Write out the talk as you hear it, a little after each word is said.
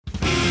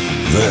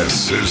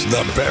This is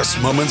the best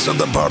moments of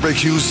the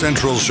BBQ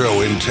Central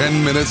Show in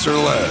 10 minutes or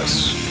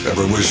less.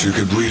 Ever wish you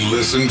could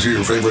re-listen to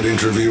your favorite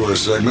interview or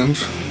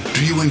segment?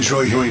 Do you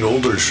enjoy hearing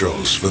older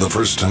shows for the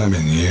first time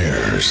in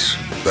years?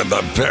 Then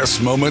the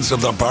best moments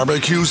of the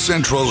BBQ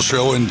Central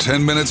Show in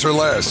 10 minutes or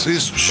less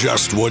is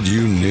just what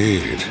you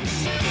need.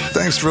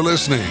 Thanks for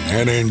listening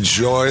and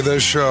enjoy the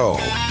show.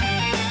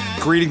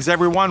 Greetings,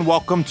 everyone.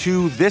 Welcome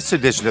to this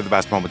edition of the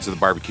Best Moments of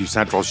the BBQ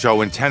Central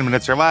Show in 10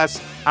 minutes or less.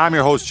 I'm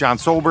your host, John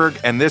Solberg,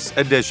 and this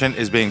edition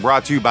is being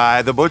brought to you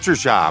by The Butcher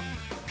Shop.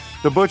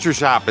 The Butcher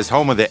Shop is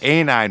home of the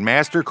A9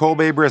 Master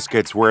Kobe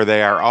briskets, where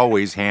they are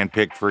always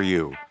handpicked for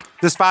you.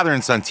 This father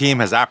and son team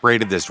has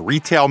operated this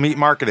retail meat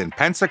market in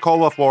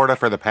Pensacola, Florida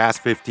for the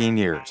past 15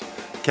 years.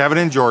 Kevin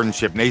and Jordan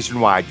ship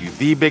nationwide to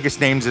the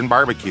biggest names in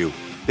barbecue.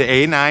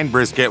 The A9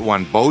 brisket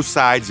won both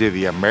sides of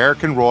the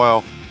American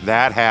Royal.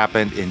 That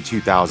happened in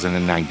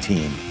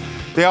 2019.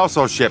 They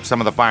also ship some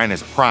of the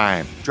finest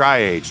prime,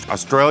 dry-aged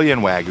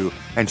Australian Wagyu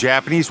and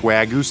Japanese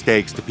Wagyu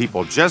steaks to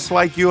people just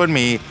like you and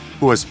me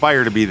who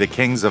aspire to be the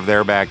kings of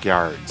their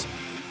backyards.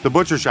 The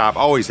Butcher Shop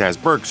always has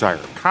Berkshire,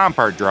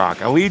 Compart Drac,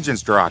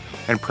 Allegiance Drac,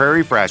 and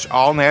Prairie Fresh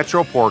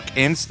all-natural pork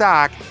in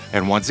stock,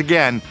 and once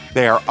again,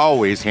 they are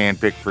always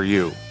handpicked for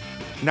you.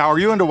 Now, are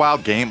you into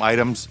wild game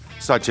items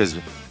such as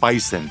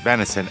bison,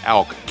 venison,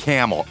 elk,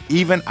 camel,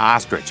 even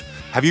ostrich?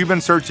 Have you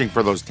been searching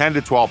for those 10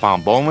 to 12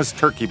 pound boneless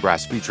turkey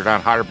breasts featured on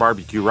How to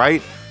Barbecue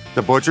Right?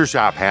 The Butcher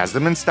Shop has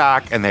them in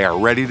stock and they are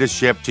ready to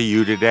ship to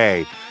you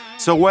today.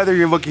 So whether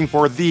you're looking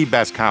for the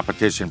best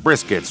competition,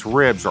 briskets,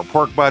 ribs, or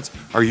pork butts,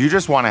 or you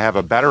just want to have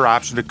a better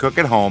option to cook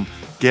at home,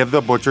 give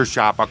the Butcher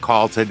Shop a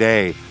call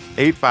today.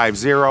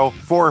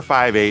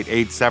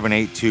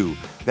 850-458-8782.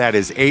 That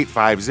is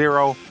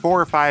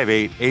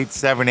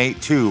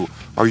 850-458-8782.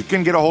 Or you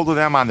can get a hold of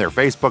them on their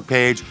Facebook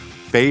page,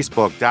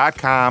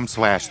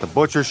 Facebook.com/The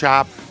Butcher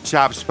Shop,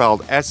 shop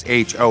spelled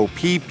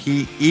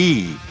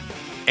SHOPPE.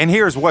 And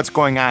here's what's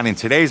going on in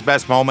today's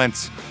Best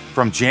Moments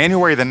from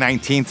January the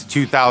 19th,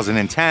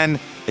 2010.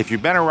 If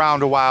you've been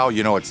around a while,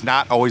 you know it's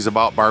not always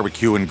about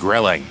barbecue and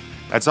grilling.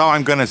 That's all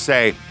I'm going to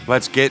say.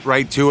 Let's get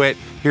right to it.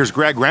 Here's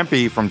Greg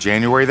Rempe from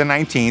January the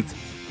 19th,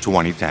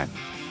 2010.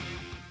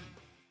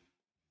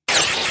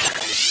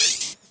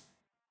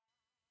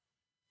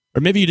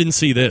 Or maybe you didn't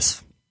see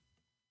this.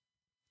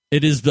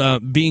 It is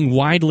being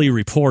widely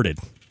reported.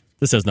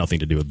 This has nothing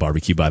to do with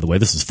barbecue, by the way.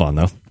 This is fun,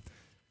 though.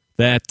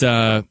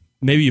 That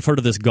maybe you've heard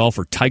of this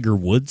golfer, Tiger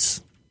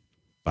Woods.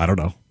 I don't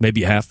know. Maybe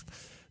you have.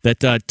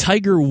 That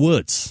Tiger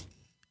Woods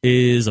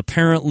is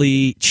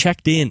apparently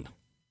checked in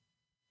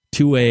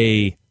to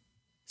a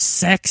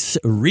sex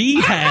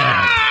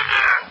rehab.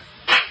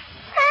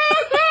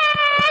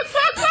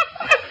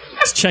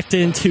 He's checked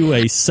into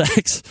a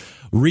sex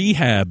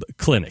rehab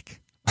clinic.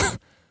 Are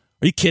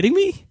you kidding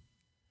me?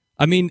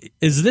 I mean,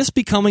 is this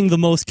becoming the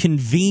most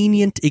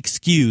convenient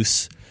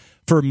excuse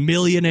for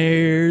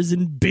millionaires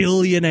and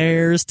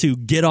billionaires to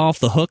get off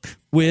the hook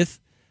with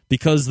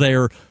because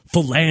they're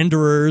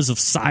philanderers of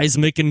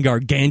seismic and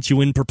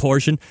gargantuan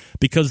proportion,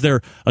 because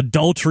their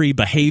adultery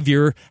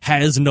behavior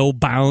has no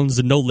bounds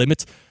and no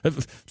limits?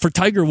 For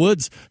Tiger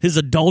Woods, his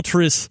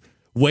adulterous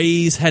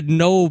ways had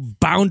no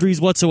boundaries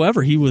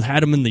whatsoever. He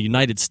had them in the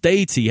United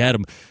States. He had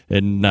them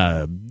in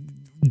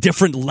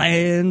different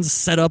lands,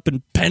 set up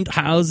in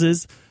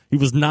penthouses. He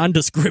was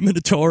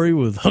non-discriminatory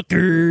with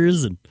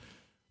hookers and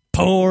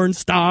porn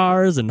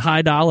stars and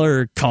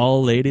high-dollar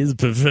call ladies,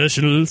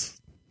 professional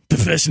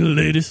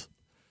ladies.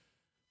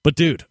 But,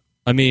 dude,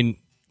 I mean,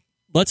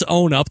 let's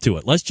own up to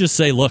it. Let's just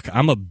say, look,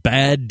 I'm a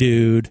bad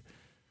dude.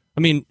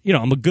 I mean, you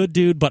know, I'm a good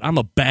dude, but I'm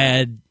a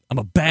bad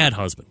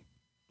husband.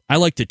 I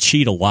like to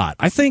cheat a lot.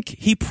 I think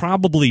he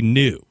probably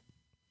knew.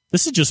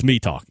 This is just me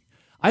talking.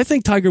 I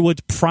think Tiger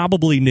Woods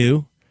probably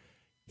knew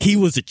he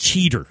was a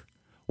cheater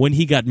when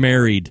he got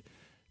married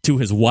to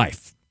his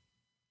wife.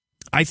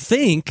 I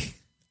think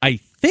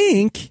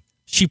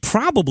she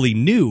probably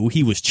knew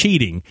he was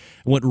cheating.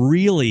 What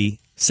really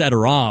set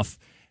her off,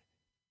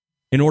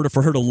 in order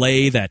for her to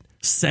lay that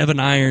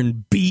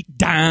 7-iron beat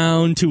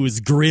down to his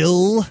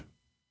grill,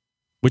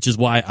 which is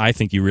why I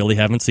think you really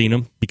haven't seen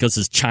him, because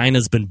his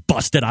china's been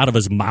busted out of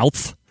his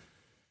mouth,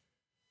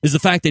 is the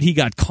fact that he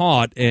got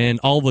caught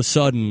and all of a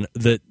sudden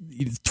the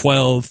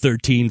 12,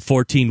 13,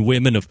 14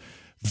 women of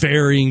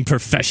varying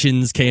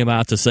professions came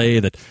out to say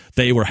that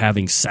they were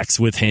having sex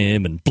with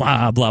him and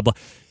blah, blah, blah.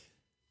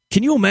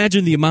 Can you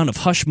imagine the amount of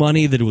hush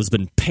money that was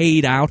been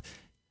paid out?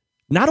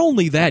 Not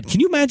only that, can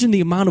you imagine the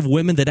amount of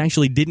women that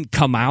actually didn't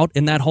come out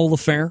in that whole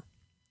affair?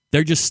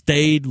 They just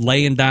stayed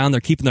laying down.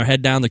 They're keeping their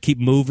head down. They keep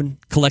moving,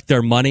 collect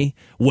their money,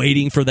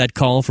 waiting for that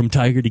call from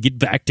Tiger to get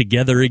back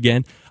together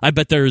again. I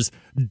bet there's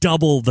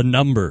double the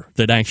number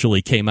that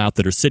actually came out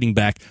that are sitting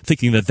back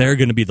thinking that they're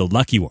going to be the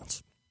lucky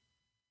ones.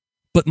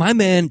 But my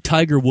man,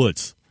 Tiger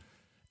Woods,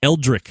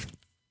 Eldrick,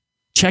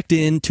 checked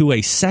into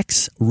a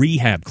sex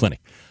rehab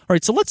clinic. All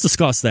right, so let's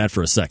discuss that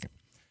for a second.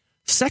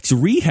 Sex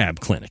rehab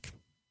clinic.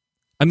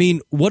 I mean,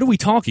 what are we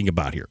talking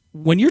about here?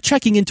 When you're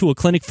checking into a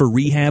clinic for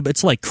rehab,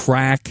 it's like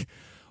crack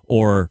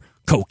or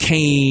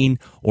cocaine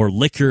or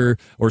liquor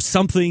or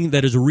something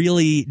that is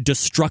really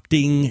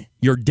destructing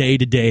your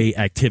day-to-day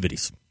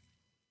activities.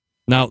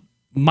 Now,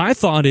 my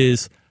thought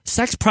is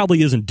sex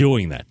probably isn't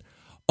doing that.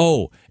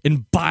 Oh,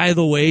 and by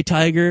the way,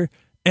 Tiger,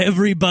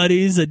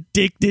 everybody's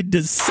addicted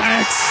to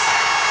sex.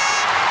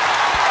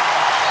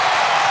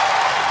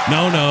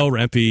 No,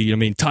 Rempy. I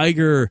mean,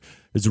 Tiger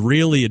is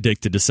really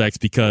addicted to sex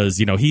because,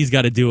 he's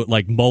got to do it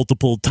like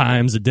multiple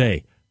times a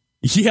day.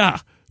 Yeah,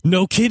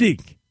 no kidding.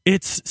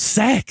 It's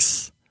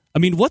sex. I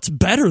mean, what's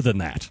better than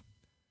that?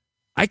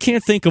 I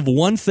can't think of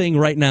one thing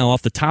right now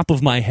off the top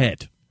of my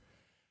head.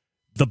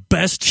 The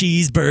best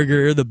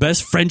cheeseburger, the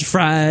best French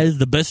fries,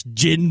 the best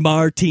gin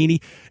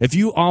martini. If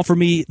you offer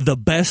me the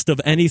best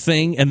of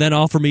anything and then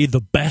offer me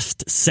the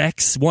best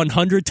sex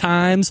 100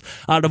 times,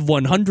 out of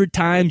 100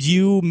 times,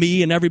 you,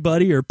 me, and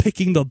everybody are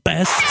picking the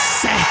best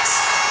sex.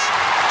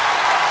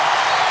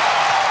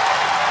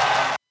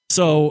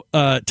 So,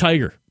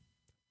 Tiger,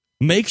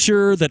 make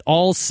sure that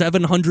all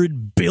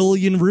 700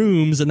 billion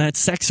rooms in that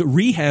sex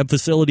rehab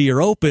facility are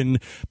open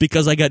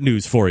because I got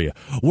news for you.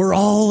 We're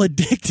all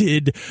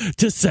addicted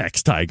to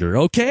sex, Tiger,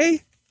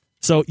 okay?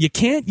 So you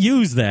can't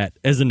use that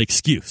as an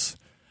excuse.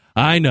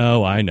 I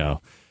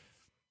know.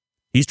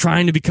 He's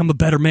trying to become a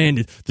better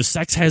man. The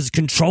sex has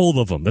control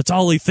of him. That's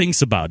all he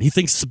thinks about. He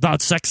thinks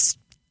about sex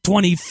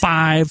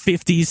 25,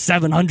 50,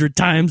 700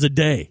 times a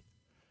day.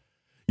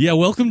 Yeah,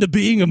 welcome to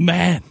being a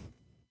man.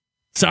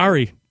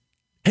 Sorry.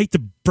 Hate to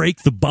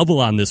break the bubble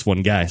on this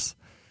one, guys,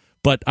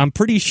 but I'm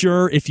pretty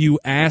sure if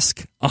you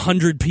ask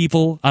 100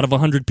 people out of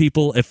 100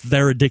 people if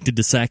they're addicted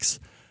to sex,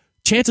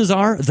 chances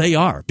are they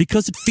are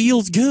because it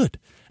feels good.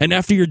 And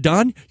after you're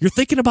done, you're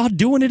thinking about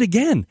doing it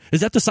again.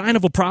 Is that the sign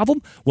of a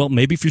problem? Well,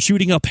 maybe if you're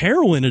shooting up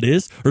heroin, it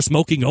is, or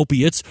smoking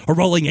opiates, or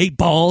rolling 8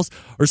 balls,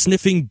 or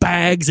sniffing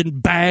bags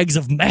and bags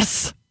of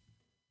meth.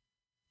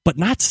 But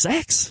not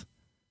sex.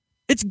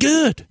 It's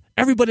good.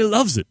 Everybody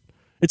loves it.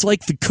 It's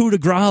like the coup de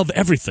grace of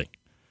everything.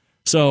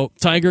 So,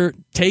 Tiger,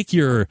 take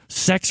your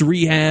sex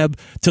rehab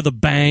to the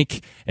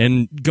bank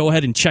and go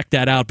ahead and check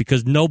that out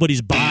because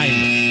nobody's buying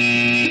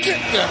it. Get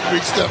that free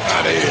stuff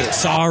out of here.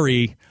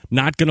 Sorry,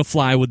 not going to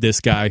fly with this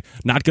guy.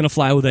 Not going to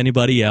fly with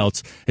anybody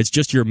else. It's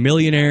just your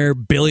millionaire,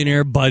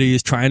 billionaire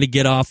buddies trying to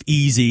get off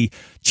easy.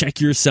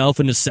 Check yourself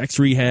into sex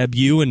rehab.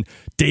 You and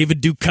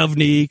David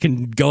Duchovny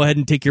can go ahead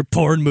and take your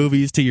porn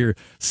movies to your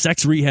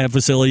sex rehab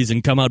facilities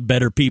and come out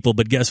better people.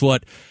 But guess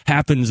what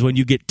happens when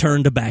you get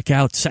turned back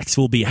out? Sex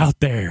will be out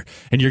there,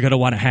 and you're going to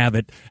want to have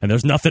it. And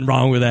there's nothing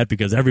wrong with that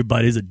because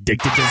everybody's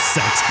addicted to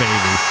sex,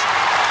 baby.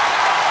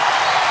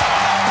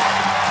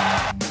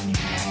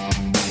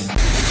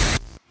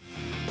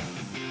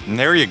 And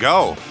there you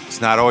go.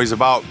 It's not always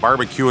about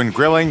barbecue and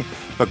grilling,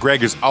 but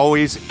Greg is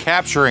always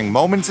capturing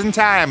moments in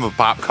time of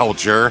pop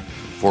culture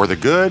for the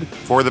good,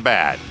 for the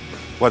bad.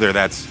 Whether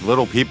that's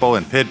Little People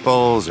and Pit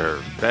Bulls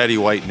or Betty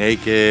White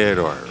Naked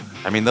or,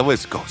 the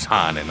list goes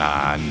on and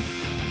on.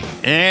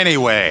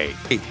 Anyway,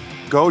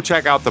 go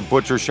check out The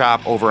Butcher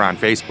Shop over on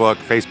Facebook,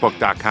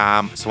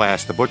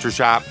 facebook.com/The Butcher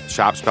Shop,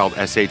 shop spelled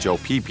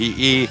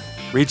SHOPPE.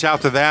 Reach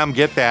out to them,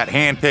 get that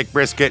hand-picked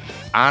brisket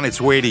on its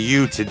way to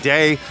you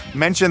today.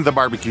 Mention the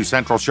Barbecue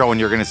Central Show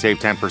and you're going to save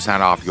 10%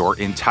 off your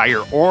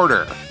entire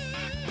order.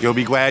 You'll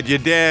be glad you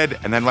did,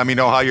 and then let me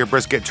know how your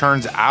brisket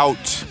turns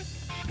out.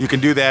 You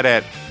can do that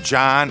at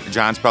John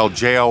spelled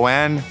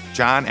Jon,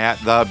 John at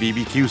the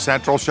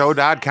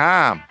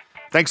BBQCentralShow.com.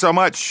 Thanks so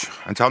much.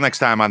 Until next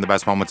time on the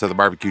best moments of the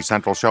Barbecue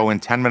Central Show in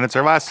 10 minutes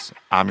or less,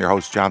 I'm your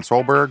host, John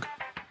Solberg.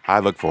 I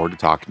look forward to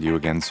talking to you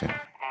again soon.